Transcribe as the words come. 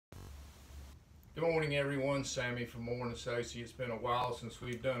Good morning everyone, Sammy from Moore & Associates. It's been a while since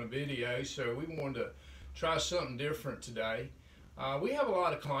we've done a video, so we wanted to try something different today. We have a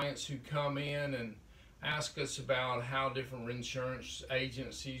lot of clients who come in and ask us about how different insurance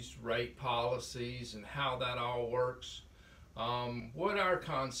agencies rate policies and how that all works. What our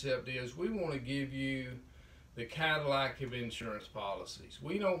concept is, we want to give you the Cadillac of insurance policies.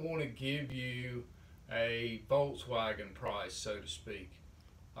 We don't want to give you a Volkswagen price, so to speak.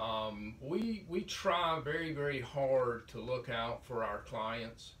 We try very hard to look out for our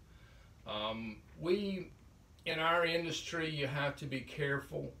clients. In our industry, you have to be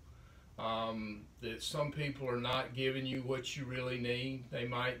careful that some people are not giving you what you really need. They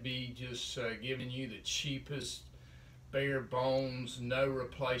might be just giving you the cheapest, bare bones, no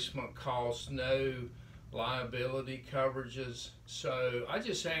replacement costs, no liability coverages. So I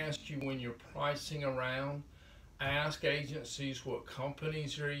just ask you, when you're pricing around, ask agencies what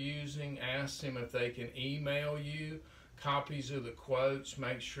companies they're using. Ask them if they can email you copies of the quotes.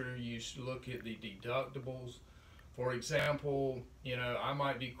 Make sure you look at the deductibles. For example, I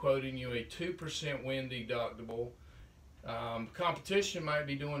might be quoting you a 2% wind deductible. Competition might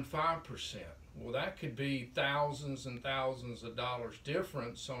be doing 5%. Well, that could be thousands and thousands of dollars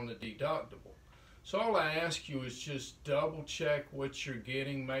difference on the deductible. So all I ask you is just double check what you're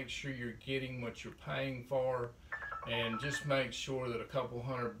getting, make sure you're getting what you're paying for, and just make sure that a couple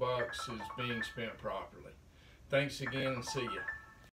 $100 is being spent properly. Thanks again, and see ya.